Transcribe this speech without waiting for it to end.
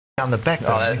down the back.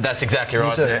 That's exactly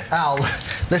right there. Al,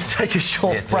 let's take a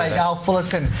short break. Al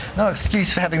Fullerton, no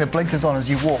excuse for having the blinkers on as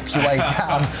you walk your way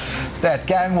down that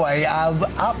gangway.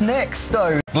 Up next,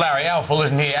 though. Larry, Al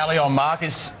Fullerton here, Aliom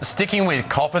markets, sticking with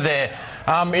copper there.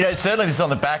 Certainly this is on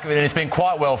the back of it, and it's been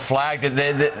quite well flagged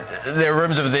that there are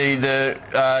rumors of the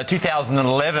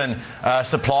 2011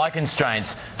 supply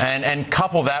constraints, and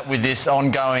couple that with this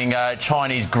ongoing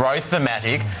Chinese growth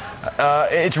thematic,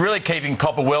 it's really keeping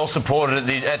copper well supported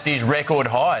at these record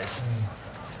highs.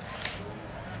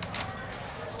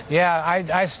 Yeah,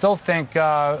 I still think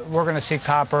we're going to see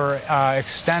copper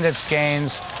extend its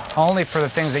gains only for the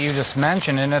things that you just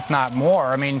mentioned, and if not more.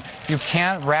 I mean, you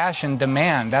can't ration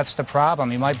demand. That's the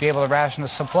problem. You might be able to ration the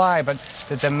supply, but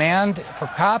the demand for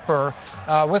copper,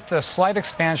 with the slight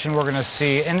expansion we're going to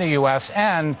see in the U.S.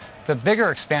 and the bigger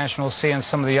expansion we'll see in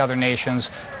some of the other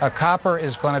nations, copper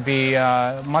is going to be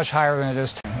much higher than it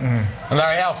is today. And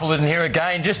Larry, Al Fullerton here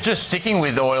again, just sticking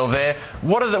with oil there.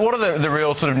 What are the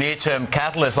real sort of near-term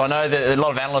catalysts? I know that a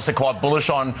lot of analysts are quite bullish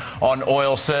on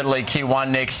oil. Certainly Q1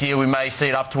 next year we may see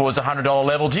it up towards $100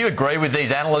 level. Do you agree with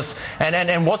these analysts?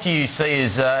 And what do you see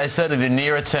as certainly the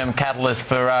nearer-term catalyst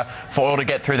for oil to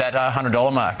get through that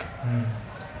 $100 mark?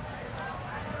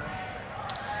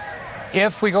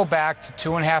 If we go back to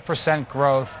 2.5%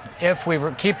 growth, if we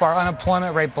keep our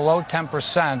unemployment rate below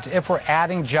 10%, if we're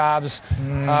adding jobs,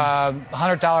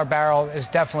 $100 barrel is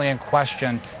definitely in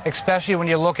question, especially when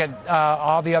you look at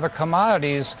all the other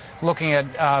commodities, looking at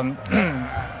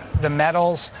the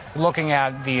metals, looking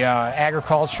at the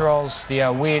agriculturals,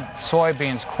 the wheat,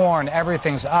 soybeans, corn,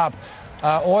 everything's up.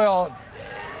 Oil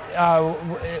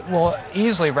will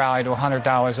easily rally to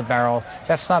 $100 a barrel.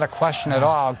 That's not a question at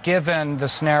all, given the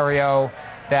scenario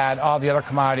that all the other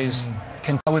commodities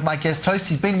can. With my guest host,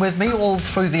 he's been with me all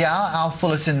through the hour, Al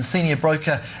Fullerton, senior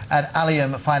broker at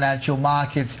Aliom Financial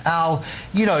Markets. Al,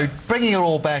 bringing it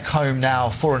all back home now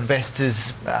for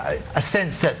investors, a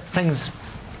sense that things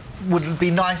would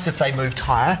be nice if they moved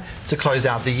higher to close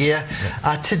out the year.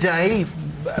 Today,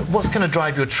 what's going to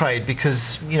drive your trade?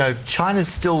 Because, China's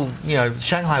still,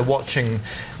 Shanghai watching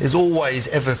is always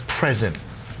ever present.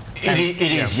 It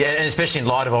is, yeah, and especially in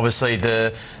light of obviously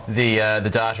the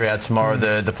data out tomorrow,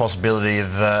 the possibility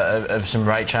of some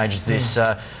rate changes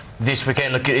this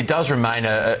weekend. Look, it does remain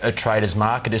a trader's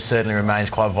market. It certainly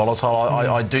remains quite volatile.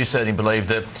 I do certainly believe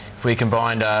that if we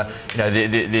combine,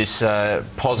 this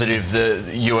positive,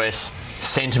 the US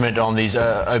sentiment on these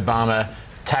Obama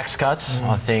tax cuts,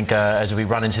 I think as we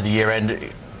run into the year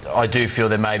end, I do feel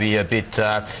there may be a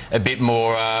bit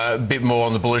more on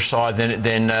the bullish side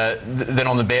than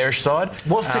on the bearish side.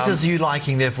 What sectors are you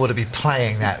liking, therefore, to be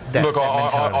playing that? Look,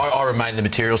 I remain in the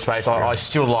material space. I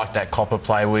still like that copper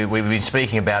play. We've been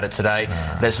speaking about it today.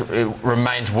 It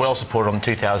remains well supported on the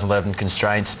 2011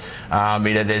 constraints.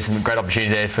 There's some great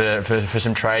opportunity there for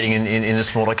some trading in the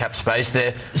smaller cap space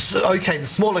there. So, okay, the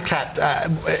smaller cap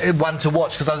one to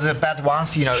watch, because I was about to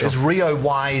ask you, is Rio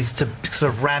wise to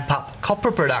sort of ramp up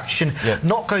copper production?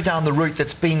 Not go down the route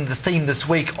that's been the theme this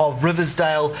week of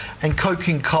Riversdale and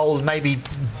coking coal, maybe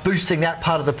boosting that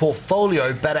part of the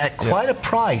portfolio, but at quite a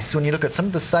price when you look at some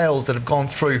of the sales that have gone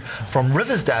through from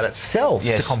Riversdale itself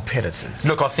to competitors.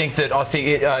 Look, I think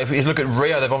if you look at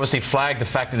Rio, they've obviously flagged the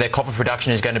fact that their copper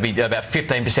production is going to be about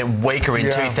 15% weaker in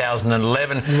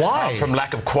 2011. Why? From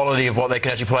lack of quality of what they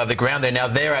can actually pull out of the ground there. Now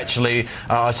they're actually,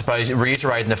 I suppose,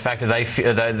 reiterating the fact that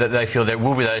they feel there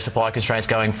will be those supply constraints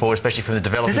going forward, especially from the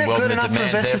developing world. Is that good enough for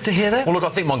investors to hear that? Well, look, I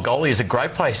think Mongolia is a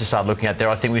great place to start looking at there.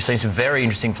 I think we've seen some very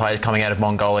interesting players coming out of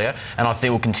Mongolia, and I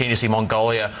think we'll continue to see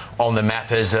Mongolia on the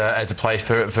map as a place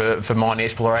for mining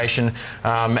exploration.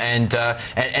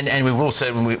 And we will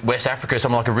certainly, West Africa,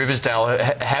 someone like a Riversdale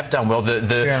have done well.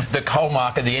 The coal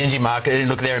market, the energy market,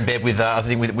 look, they're in bed with I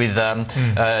think with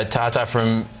Tata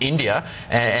from India,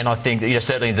 and I think that,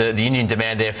 certainly the Indian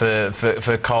demand there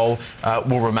for coal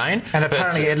will remain. And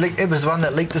apparently it was the one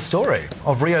that leaked the story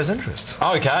of Rio's interest.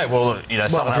 Okay, well,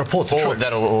 someone reports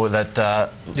that or that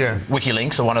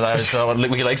WikiLeaks or one of those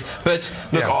WikiLeaks. But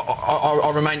look,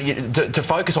 I remain to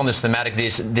focus on this thematic,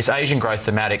 this Asian growth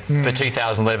thematic for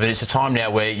 2011. It's a time now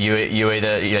where you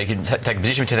either you can take a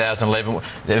position for 2011.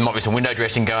 There might be some window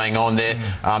dressing going on there.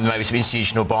 Maybe some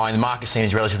institutional buying. The market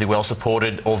seems relatively well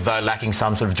supported, although lacking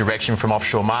some sort of direction from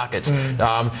offshore markets.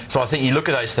 So I think you look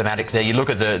at those thematics there. You look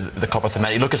at the copper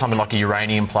thematic. You look at something like a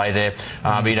uranium play there.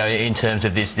 In terms terms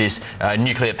of this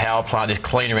nuclear power plant, this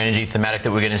cleaner energy thematic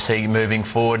that we're going to see moving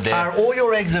forward there. Are all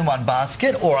your eggs in one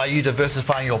basket, or are you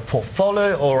diversifying your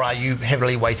portfolio, or are you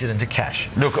heavily weighted into cash?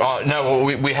 Look, no,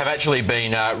 we have actually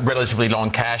been relatively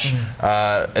long cash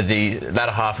at the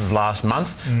latter half of last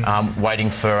month, waiting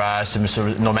for some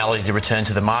sort of normality to return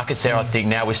to the markets there. I think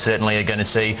now we certainly are going to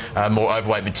see more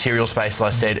overweight material space, as I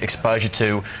said, exposure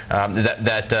to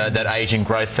that Asian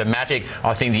growth thematic.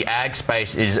 I think the ag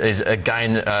space is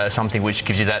again something which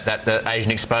gives you that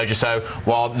Asian exposure. So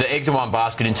while the eggs in one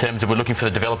basket in terms of we're looking for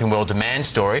the developing world demand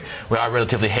story, we are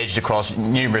relatively hedged across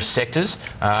numerous sectors,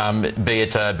 be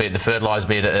it the fertilisers,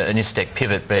 be it an Istec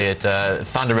pivot, be it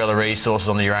Thunderella Resources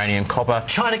on the uranium, copper.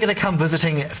 China going to come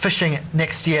visiting fishing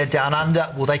next year down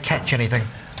under. Will they catch anything?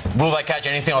 Will they catch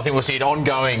anything? I think we'll see an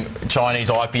ongoing Chinese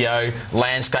IPO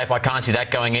landscape. I can't see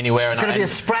that going anywhere. It's going to be a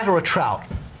sprat or a trout.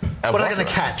 What are they going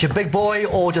to catch? A big boy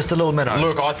or just a little minnow?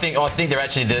 Look, I think they're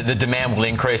actually the demand will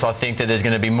increase. I think that there's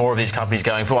going to be more of these companies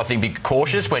going forward. I think be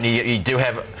cautious when you do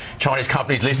have Chinese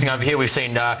companies listing over here. We've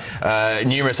seen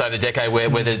numerous over the decade where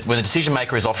when the decision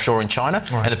maker is offshore in China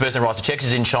and the person who writes the checks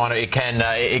is in China, it can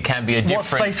be a different. What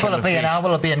space will it be in?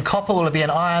 Will it be in copper? Will it be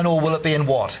in iron? Or will it be in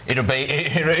what? It'll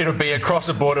be across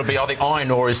the board. I think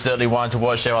iron ore is certainly one to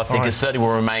watch there. I think it certainly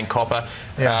will remain copper.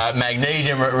 Yeah.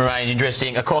 Magnesium remains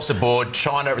interesting across the board.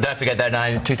 China. Don't forget that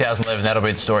name, 2011, that'll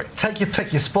be the story. Take your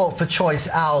pick, your sport for choice,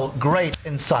 Al. Great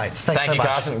insights. Thanks so much.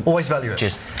 Carson. Always value it.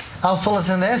 Cheers. Al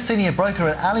Fullerton there, senior broker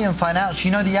at Aliom Financial.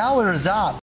 You know, the hour is up.